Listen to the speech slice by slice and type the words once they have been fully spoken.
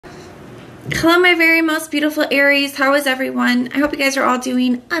Hello, my very most beautiful Aries. How is everyone? I hope you guys are all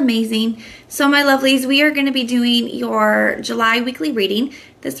doing amazing. So my lovelies, we are going to be doing your July weekly reading.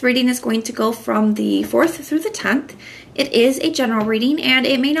 This reading is going to go from the 4th through the 10th. It is a general reading and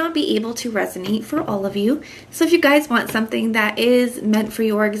it may not be able to resonate for all of you. So if you guys want something that is meant for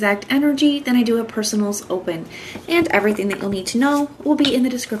your exact energy, then I do a personals open. And everything that you'll need to know will be in the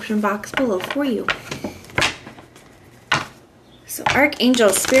description box below for you. So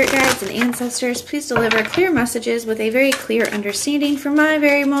archangels, spirit guides, and ancestors, please deliver clear messages with a very clear understanding for my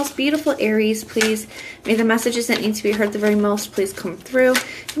very most beautiful Aries, please. May the messages that need to be heard the very most please come through.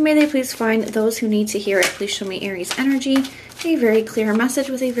 And may they please find those who need to hear it. Please show me Aries energy, a very clear message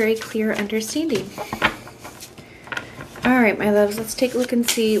with a very clear understanding. All right, my loves, let's take a look and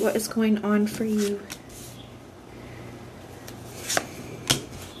see what is going on for you.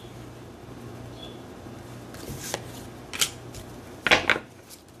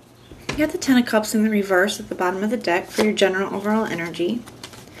 You have the Ten of Cups in the reverse at the bottom of the deck for your general overall energy.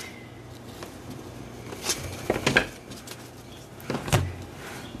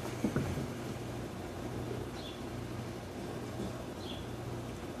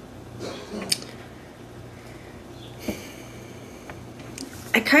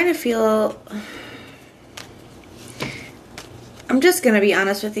 I kind of feel, I'm just going to be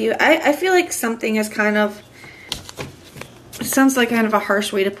honest with you, I feel like something is kind of, it sounds like kind of a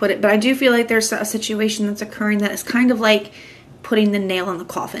harsh way to put it, but I do feel like there's a situation that's occurring that is kind of like putting the nail in the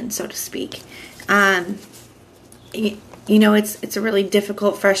coffin, so to speak. You know, it's a really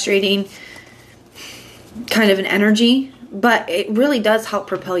difficult, frustrating kind of an energy, but it really does help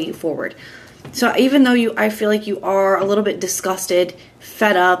propel you forward. So even though I feel like you are a little bit disgusted,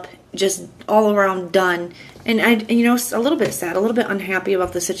 fed up, just all around done, and you know, a little bit sad, a little bit unhappy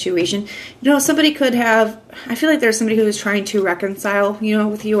about the situation. You know, somebody could have, I feel like there's somebody who is trying to reconcile, you know,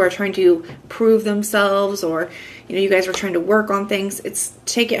 with you, or trying to prove themselves, or, you know, you guys are trying to work on things. It's,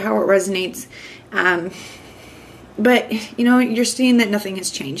 take it how it resonates. But, you know, you're seeing that nothing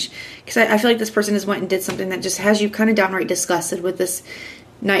has changed. Because I feel like this person has went and did something that just has you kind of downright disgusted with this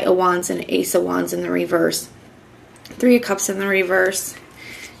Knight of Wands and Ace of Wands in the reverse. Three of Cups in the reverse.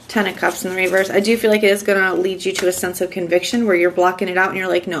 Ten of Cups in the reverse. I do feel like it is going to lead you to a sense of conviction where you're blocking it out and you're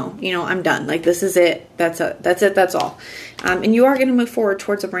like, no, you know, I'm done. Like, this is it. That's it. That's all. And you are going to move forward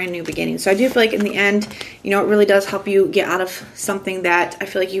towards a brand new beginning. So I do feel like in the end, you know, it really does help you get out of something that I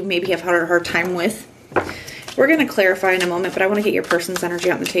feel like you maybe have had a hard time with. We're going to clarify in a moment, but I want to get your person's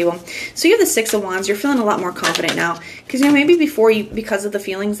energy on the table. So you have the Six of Wands. You're feeling a lot more confident now. Because, you know, maybe before you, because of the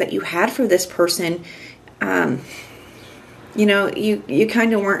feelings that you had for this person, you know, you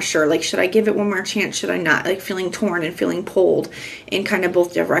kind of weren't sure, like, should I give it one more chance? Should I not? Like, feeling torn and feeling pulled in kind of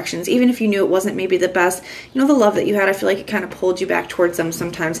both directions. Even if you knew it wasn't maybe the best, you know, the love that you had, I feel like it kind of pulled you back towards them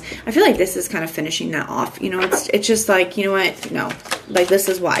sometimes. I feel like this is kind of finishing that off. You know, it's just like, you know what? No, like, this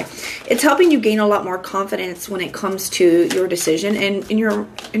is why. It's helping you gain a lot more confidence when it comes to your decision and in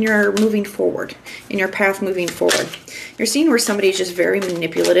your moving forward, in your path moving forward. You're seeing where somebody's just very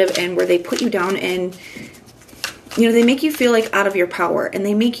manipulative and where they put you down and, you know, they make you feel like out of your power and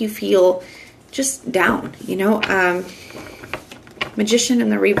they make you feel just down, you know. Magician in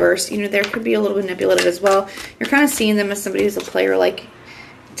the reverse, you know, there could be a little manipulative as well. You're kind of seeing them as somebody who's a player-like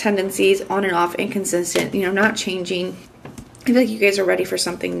tendencies, on and off, inconsistent, you know, not changing. I feel like you guys are ready for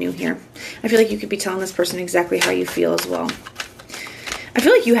something new here. I feel like you could be telling this person exactly how you feel as well. I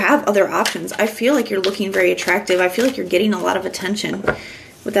feel like you have other options. I feel like you're looking very attractive. I feel like you're getting a lot of attention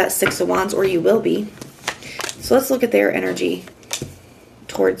with that Six of Wands, or you will be. So let's look at their energy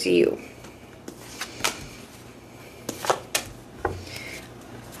towards you.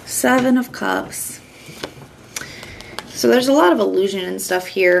 Seven of Cups. So there's a lot of illusion and stuff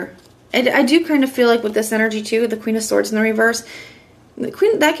here. And I do kind of feel like with this energy too, the Queen of Swords in the reverse, the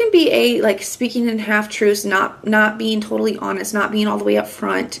Queen, that can be a, like, speaking in half-truths, not being totally honest, not being all the way up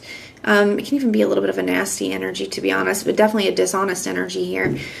front. It can even be a little bit of a nasty energy, to be honest, but definitely a dishonest energy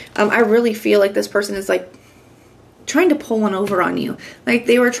here. I really feel like this person is, like, trying to pull one over on you. Like,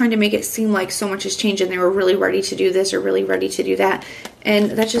 they were trying to make it seem like so much has changed and they were really ready to do this or really ready to do that.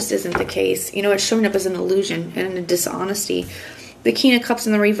 And that just isn't the case. You know, it's showing up as an illusion and a dishonesty. The King of Cups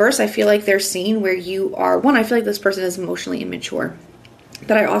in the reverse, I feel like they're seeing where you are. One, I feel like this person is emotionally immature.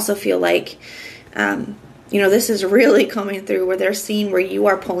 But I also feel like, you know, this is really coming through where they're seeing where you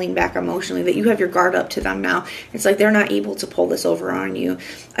are pulling back emotionally, that you have your guard up to them now. It's like they're not able to pull this over on you.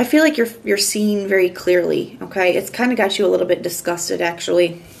 I feel like you're seeing very clearly, okay? It's kind of got you a little bit disgusted,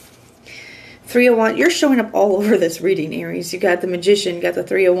 actually. Three of Wands, you're showing up all over this reading, Aries. You got the Magician, you got the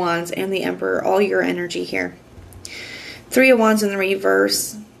Three of Wands, and the Emperor, all your energy here. Three of Wands in the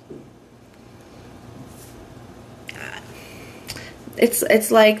reverse.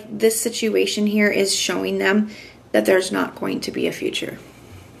 It's like this situation here is showing them that there's not going to be a future.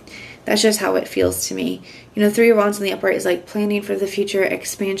 That's just how it feels to me. You know, Three of Wands in the upright is like planning for the future,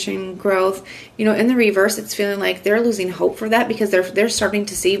 expansion, growth. You know, in the reverse, it's feeling like they're losing hope for that because they're starting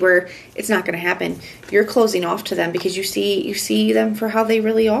to see where it's not going to happen. You're closing off to them because you see them for how they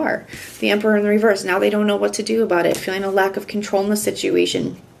really are. The Emperor in the reverse. Now they don't know what to do about it. Feeling a lack of control in the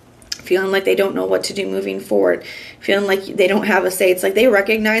situation. Feeling like they don't know what to do moving forward. Feeling like they don't have a say. It's like they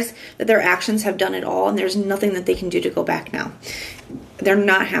recognize that their actions have done it all and there's nothing that they can do to go back now. They're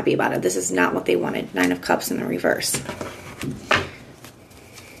not happy about it. This is not what they wanted. Nine of Cups in the reverse.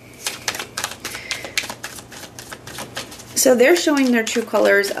 So they're showing their true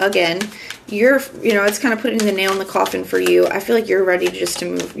colors again. You know, it's kind of putting the nail in the coffin for you. I feel like you're ready just to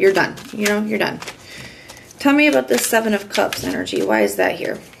move. You're done. You know, you're done. Tell me about this Seven of Cups energy. Why is that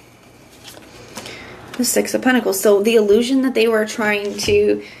here? The Six of Pentacles. So the illusion that they were trying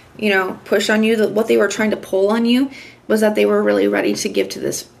to, you know, push on you, what they were trying to pull on you, was that they were really ready to give to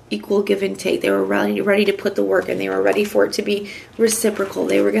this equal give and take. They were ready to put the work in. They were ready for it to be reciprocal.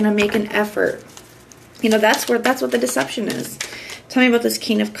 They were going to make an effort. You know, that's what the deception is. Tell me about this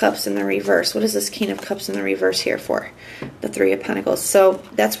King of Cups in the reverse. What is this King of Cups in the reverse here for? The Three of Pentacles. So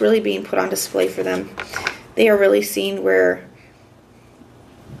that's really being put on display for them. They are really seeing where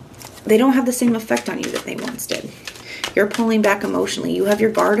they don't have the same effect on you that they once did. You're pulling back emotionally. You have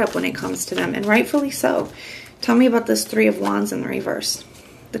your guard up when it comes to them, and rightfully so. Tell me about this Three of Wands in the reverse.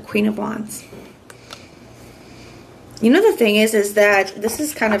 The Queen of Wands. You know, the thing is that this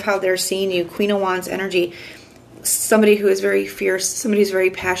is kind of how they're seeing you. Queen of Wands energy. Somebody who is very fierce. Somebody who's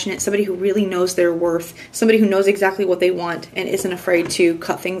very passionate. Somebody who really knows their worth. Somebody who knows exactly what they want and isn't afraid to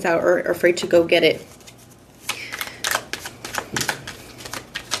cut things out or afraid to go get it.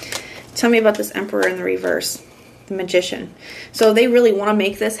 Tell me about this Emperor in the reverse. The Magician. So they really want to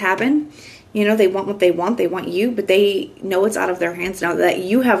make this happen. You know, they want what they want. They want you, but they know it's out of their hands now that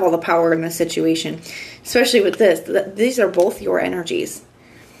you have all the power in this situation. Especially with this. These are both your energies.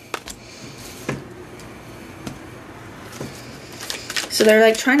 So they're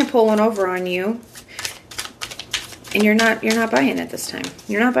like trying to pull one over on you. And you're not buying it this time.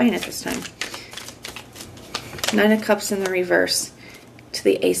 You're not buying it this time. Nine of Cups in the reverse to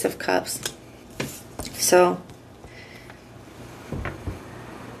the Ace of Cups. So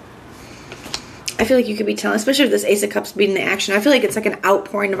I feel like you could be telling, especially with this Ace of Cups being the action, I feel like it's like an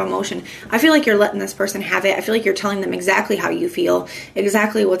outpouring of emotion. I feel like you're letting this person have it. I feel like you're telling them exactly how you feel,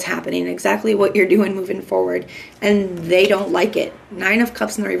 exactly what's happening, exactly what you're doing moving forward, and they don't like it. Nine of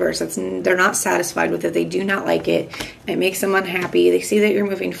Cups in the reverse. They're not satisfied with it. They do not like it. It makes them unhappy. They see that you're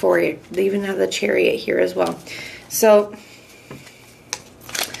moving forward. They even have the Chariot here as well. So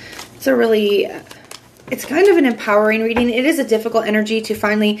it's a really... It's kind of an empowering reading. It is a difficult energy to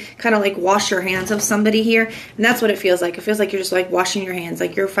finally kind of like wash your hands of somebody here. And that's what it feels like. It feels like you're just like washing your hands.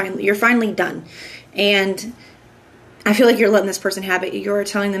 Like you're finally done. And I feel like you're letting this person have it. You're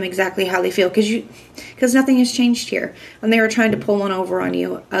telling them exactly how they feel because nothing has changed here. And they were trying to pull one over on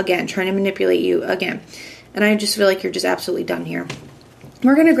you again, trying to manipulate you again. And I just feel like you're just absolutely done here.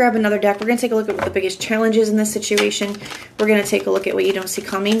 We're going to grab another deck. We're going to take a look at what the biggest challenge is in this situation. We're going to take a look at what you don't see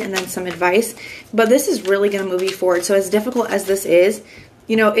coming and then some advice. But this is really going to move you forward. So as difficult as this is,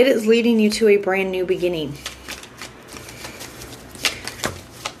 you know, it is leading you to a brand new beginning.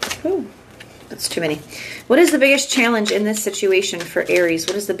 Ooh, that's too many. What is the biggest challenge in this situation for Aries?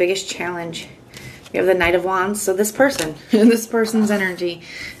 What is the biggest challenge? We have the Knight of Wands. So this person, this person's energy.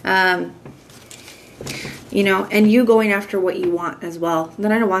 You know, and you going after what you want as well. The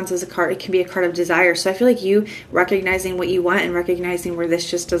Knight of Wands is a card. It can be a card of desire. So I feel like you recognizing what you want and recognizing where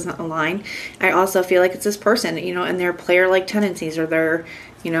this just doesn't align. I also feel like it's this person, you know, and their player-like tendencies or their,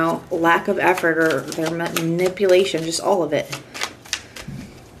 you know, lack of effort or their manipulation, just all of it.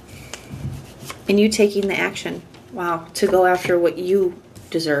 And you taking the action, wow, to go after what you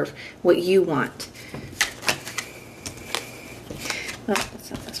deserve, what you want. Oh,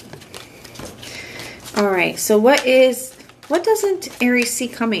 that's not this one. All right, so what doesn't Aries see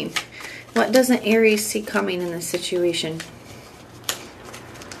coming? What doesn't Aries see coming in this situation?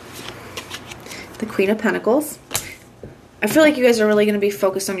 The Queen of Pentacles. I feel like you guys are really going to be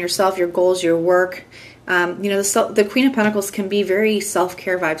focused on yourself, your goals, your work. You know, the Queen of Pentacles can be very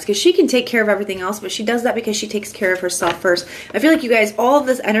self-care vibes because she can take care of everything else, but she does that because she takes care of herself first. I feel like you guys, all of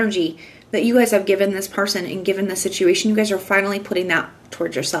this energy that you guys have given this person and given this situation, you guys are finally putting that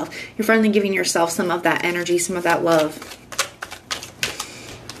towards yourself. You're finally giving yourself some of that energy, some of that love.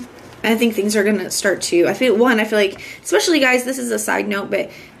 I think things are going to start to, I feel like, especially guys, this is a side note,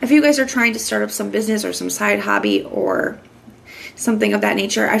 but if you guys are trying to start up some business or some side hobby or something of that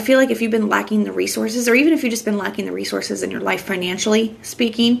nature. I feel like if you've been lacking the resources, or even if you've just been lacking the resources in your life financially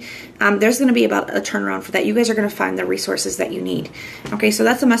speaking, there's going to be about a turnaround for that. You guys are going to find the resources that you need. Okay, so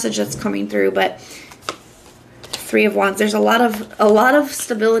that's a message that's coming through. But Three of Wands, there's a lot of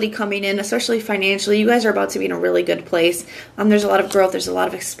stability coming in, especially financially. You guys are about to be in a really good place. There's a lot of growth. There's a lot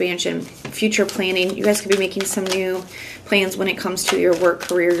of expansion, future planning. You guys could be making some new plans when it comes to your work,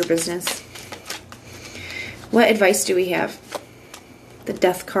 career, your business. What advice do we have? The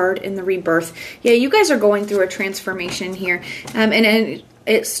Death card and the Rebirth. Yeah, you guys are going through a transformation here. And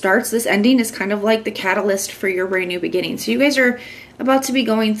it starts, this ending is kind of like the catalyst for your brand new beginning. So you guys are about to be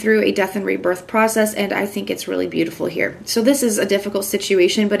going through a death and rebirth process, and I think it's really beautiful here. So this is a difficult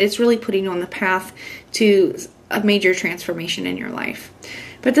situation, but it's really putting you on the path to a major transformation in your life.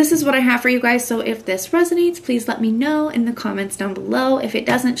 But this is what I have for you guys. So if this resonates, please let me know in the comments down below. If it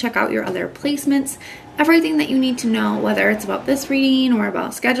doesn't, check out your other placements. Everything that you need to know, whether it's about this reading or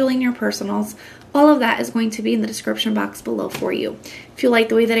about scheduling your personals, all of that is going to be in the description box below for you. If you like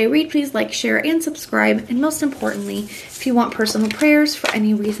the way that I read, please like, share, and subscribe. And most importantly, if you want personal prayers for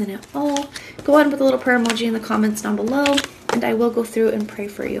any reason at all, go ahead and put the little prayer emoji in the comments down below, and I will go through and pray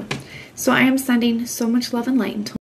for you. So I am sending so much love and light until